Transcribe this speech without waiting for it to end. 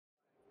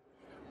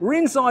We're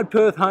inside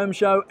Perth Home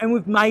Show and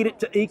we've made it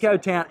to Eco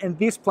Town, and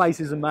this place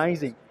is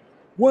amazing.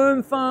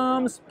 Worm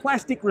farms,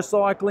 plastic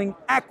recycling,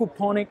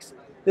 aquaponics.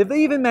 They've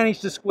even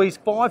managed to squeeze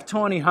 5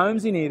 tiny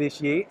homes in here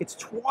this year. It's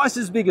twice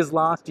as big as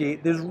last year.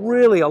 There's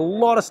really a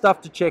lot of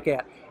stuff to check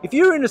out. If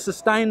you're into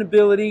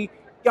sustainability,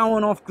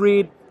 going off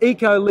grid,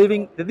 eco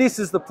living, this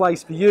is the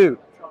place for you.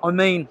 I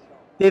mean,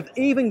 they've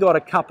even got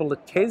a couple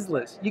of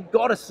Teslas. You've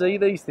got to see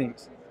these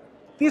things.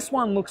 This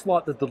one looks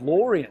like the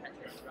DeLorean.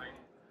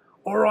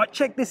 All right,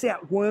 check this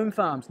out, worm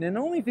farms. Now,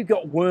 normally if you've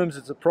got worms,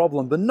 it's a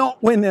problem, but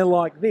not when they're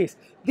like this.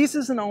 This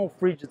is an old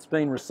fridge that's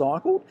been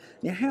recycled.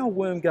 Now, how a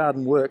worm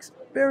garden works,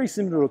 very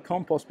similar to a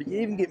compost, but you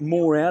even get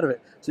more out of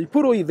it. So you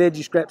put all your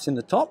veggie scraps in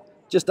the top,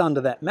 just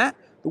under that mat.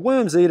 The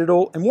worms eat it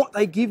all, and what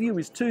they give you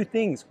is 2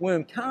 things,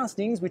 worm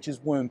castings, which is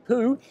worm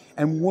poo,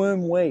 and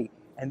worm wee.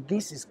 And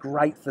this is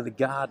great for the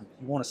garden.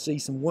 You want to see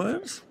some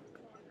worms?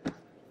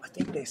 I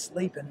think they're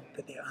sleeping,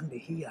 but they're under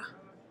here.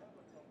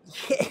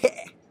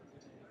 Yeah!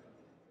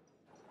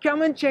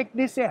 Come and check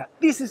this out.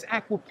 This is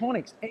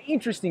aquaponics, an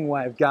interesting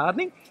way of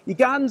gardening. Your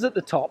garden's at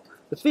the top,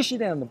 the fish are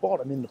down the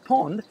bottom in the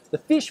pond, the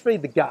fish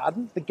feed the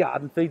garden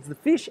feeds the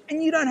fish,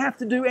 and you don't have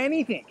to do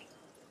anything.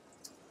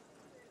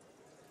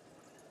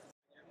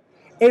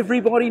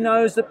 Everybody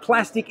knows that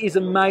plastic is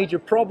a major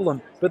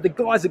problem, but the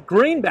guys at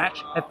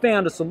Greenbatch have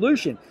found a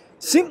solution.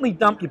 Simply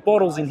dump your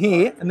bottles in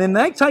here, and then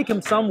they take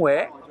them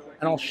somewhere,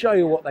 and I'll show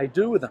you what they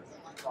do with them.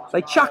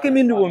 They chuck them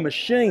into a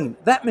machine.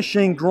 That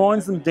machine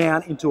grinds them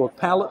down into a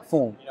pellet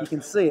form. You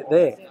can see it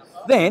there.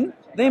 Then,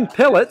 them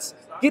pellets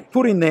get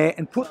put in there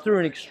and put through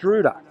an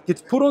extruder.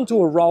 Gets put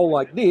onto a roll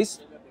like this,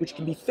 which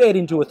can be fed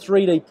into a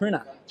 3D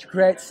printer to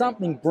create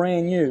something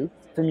brand new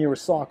from your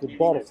recycled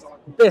bottles.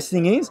 The best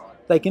thing is,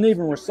 they can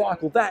even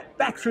recycle that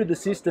back through the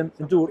system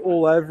and do it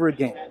all over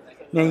again.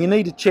 Now, you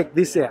need to check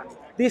this out.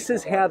 This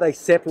is how they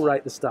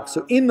separate the stuff.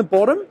 So in the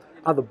bottom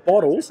are the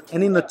bottles,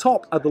 and in the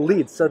top are the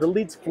lids. So the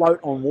lids float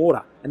on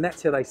water, and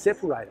that's how they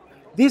separate it.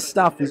 This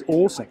stuff is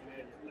awesome.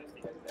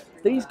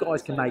 These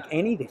guys can make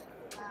anything.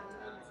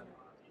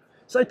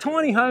 So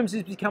tiny homes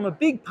has become a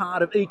big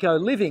part of eco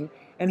living,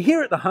 and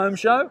here at the Home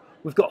Show,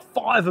 we've got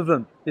 5 of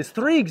them. There's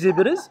 3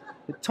 exhibitors,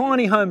 the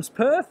Tiny Homes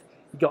Perth,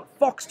 we've got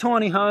Fox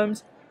Tiny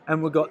Homes,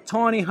 and we've got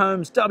Tiny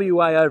Homes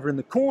WA over in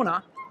the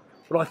corner.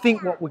 But I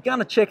think what we're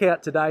gonna check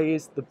out today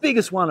is the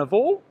biggest one of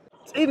all.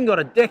 It's even got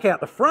a deck out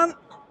the front.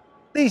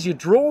 There's your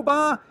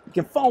drawbar. You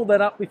can fold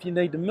that up if you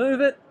need to move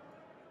it.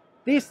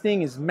 This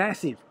thing is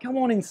massive. Come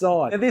on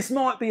inside. Now, this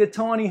might be a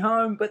tiny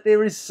home, but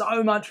there is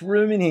so much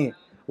room in here.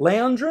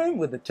 Lounge room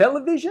with a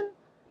television.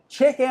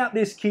 Check out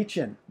this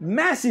kitchen.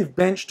 Massive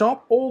bench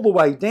top all the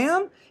way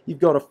down. You've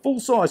got a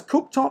full-size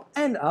cooktop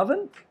and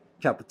oven.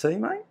 Cup of tea,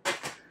 mate.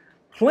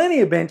 Plenty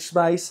of bench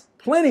space,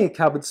 plenty of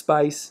cupboard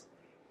space.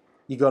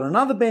 You've got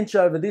another bench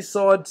over this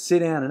side to sit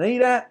down and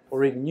eat at,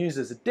 or even use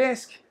as a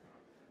desk.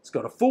 It's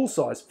got a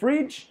full-size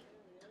fridge.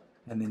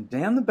 And then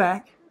down the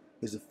back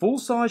is a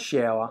full-size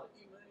shower,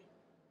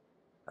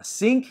 a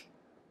sink,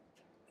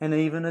 and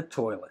even a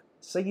toilet.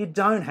 So you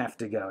don't have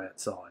to go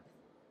outside.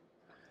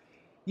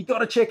 You've got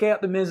to check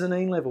out the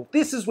mezzanine level.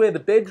 This is where the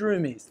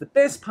bedroom is. The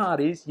best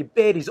part is your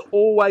bed is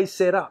always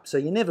set up, so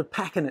you're never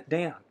packing it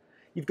down.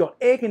 You've got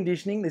air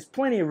conditioning. There's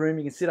plenty of room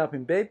you can sit up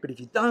in bed, but if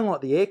you don't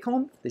like the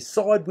aircon, there's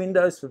side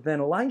windows for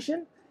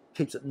ventilation.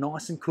 Keeps it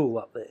nice and cool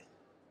up there.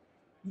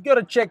 You've got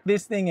to check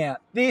this thing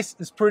out. This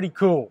is pretty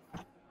cool.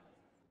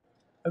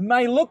 It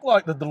may look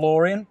like the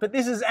DeLorean, but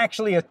this is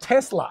actually a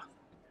Tesla.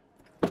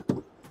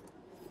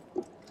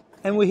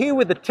 And we're here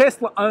with the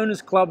Tesla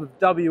Owners Club of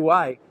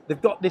WA.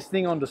 They've got this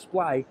thing on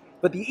display.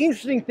 But the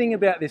interesting thing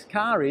about this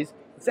car is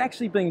it's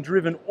actually being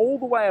driven all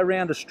the way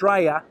around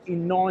Australia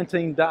in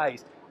 19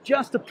 days,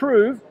 just to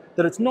prove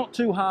that it's not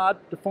too hard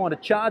to find a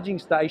charging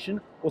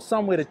station or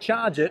somewhere to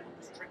charge it.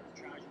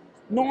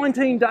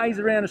 19 days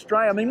around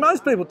Australia. I mean,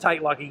 most people take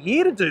like a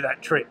year to do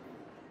that trip.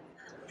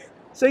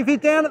 So if you're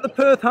down at the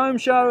Perth Home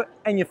Show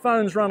and your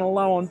phone's running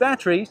low on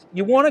batteries,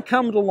 you want to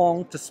come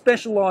along to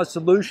Specialised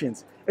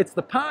Solutions. It's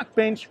the park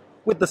bench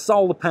with the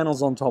solar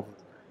panels on top of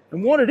it.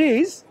 And what it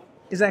is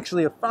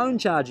actually a phone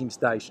charging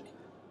station.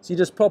 So you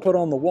just pop it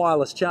on the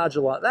wireless charger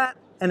like that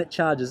and it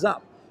charges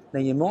up. Now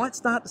you might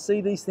start to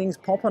see these things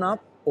popping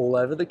up all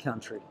over the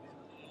country.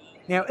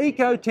 Now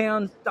Eco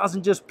Town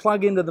doesn't just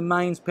plug into the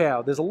mains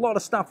power. There's a lot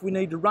of stuff we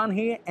need to run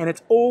here, and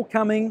it's all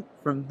coming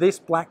from this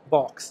black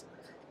box.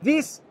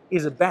 This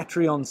is a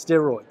battery on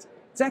steroids.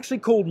 It's actually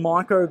called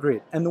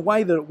microgrid, and the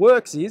way that it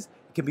works is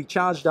it can be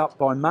charged up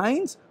by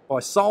mains, by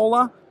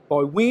solar,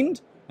 by wind,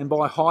 and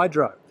by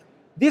hydro.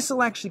 This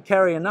will actually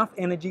carry enough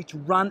energy to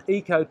run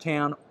Eco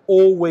Town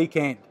all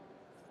weekend.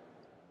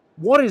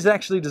 What it is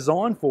actually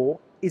designed for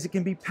is it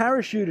can be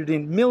parachuted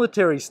in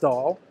military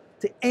style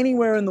to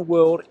anywhere in the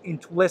world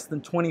in less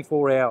than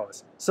 24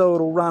 hours. So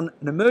it'll run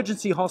an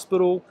emergency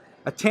hospital,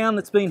 a town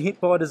that's been hit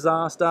by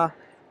disaster,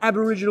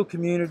 Aboriginal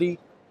community.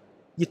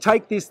 You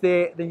take this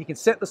there, then you can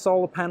set the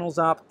solar panels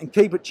up and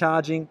keep it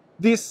charging.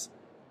 This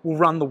will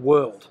run the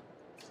world.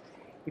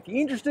 If you're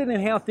interested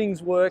in how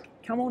things work,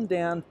 come on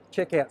down,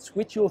 check out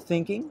Switch Your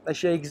Thinking. They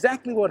show you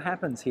exactly what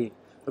happens here.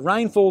 The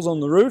rain falls on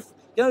the roof,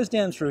 goes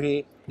down through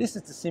here. This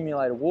is to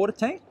simulate a water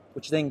tank,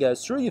 which then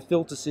goes through your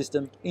filter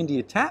system into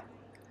your tap.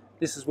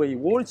 This is where your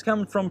water's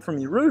coming from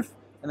your roof,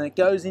 and then it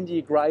goes into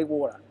your grey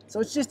water. So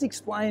it's just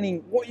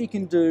explaining what you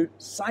can do,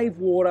 save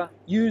water,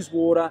 use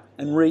water,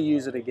 and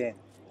reuse it again.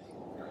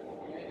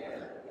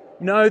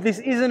 No, this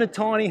isn't a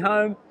tiny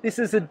home. This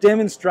is a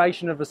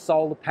demonstration of a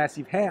solar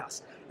passive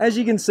house. As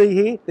you can see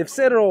here, they've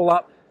set it all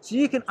up so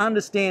you can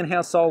understand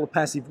how solar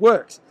passive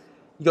works.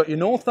 You've got your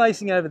north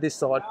facing over this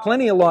side,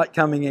 plenty of light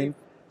coming in,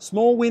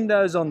 small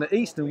windows on the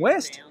east and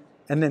west,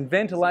 and then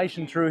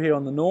ventilation through here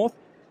on the north.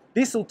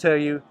 This will tell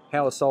you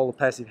how a solar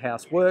passive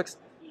house works.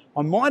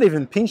 I might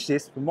even pinch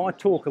this for my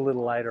talk a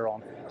little later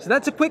on. So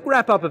that's a quick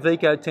wrap up of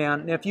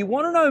EcoTown. Now if you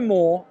want to know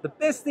more, the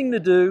best thing to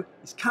do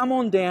is come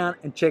on down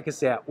and check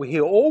us out. We're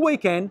here all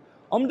weekend.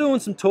 I'm doing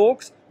some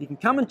talks. You can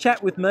come and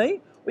chat with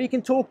me, or you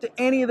can talk to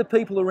any of the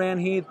people around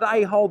here.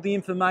 They hold the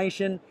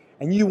information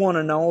and you want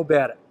to know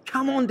about it.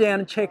 Come on down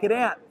and check it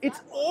out.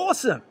 It's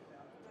awesome.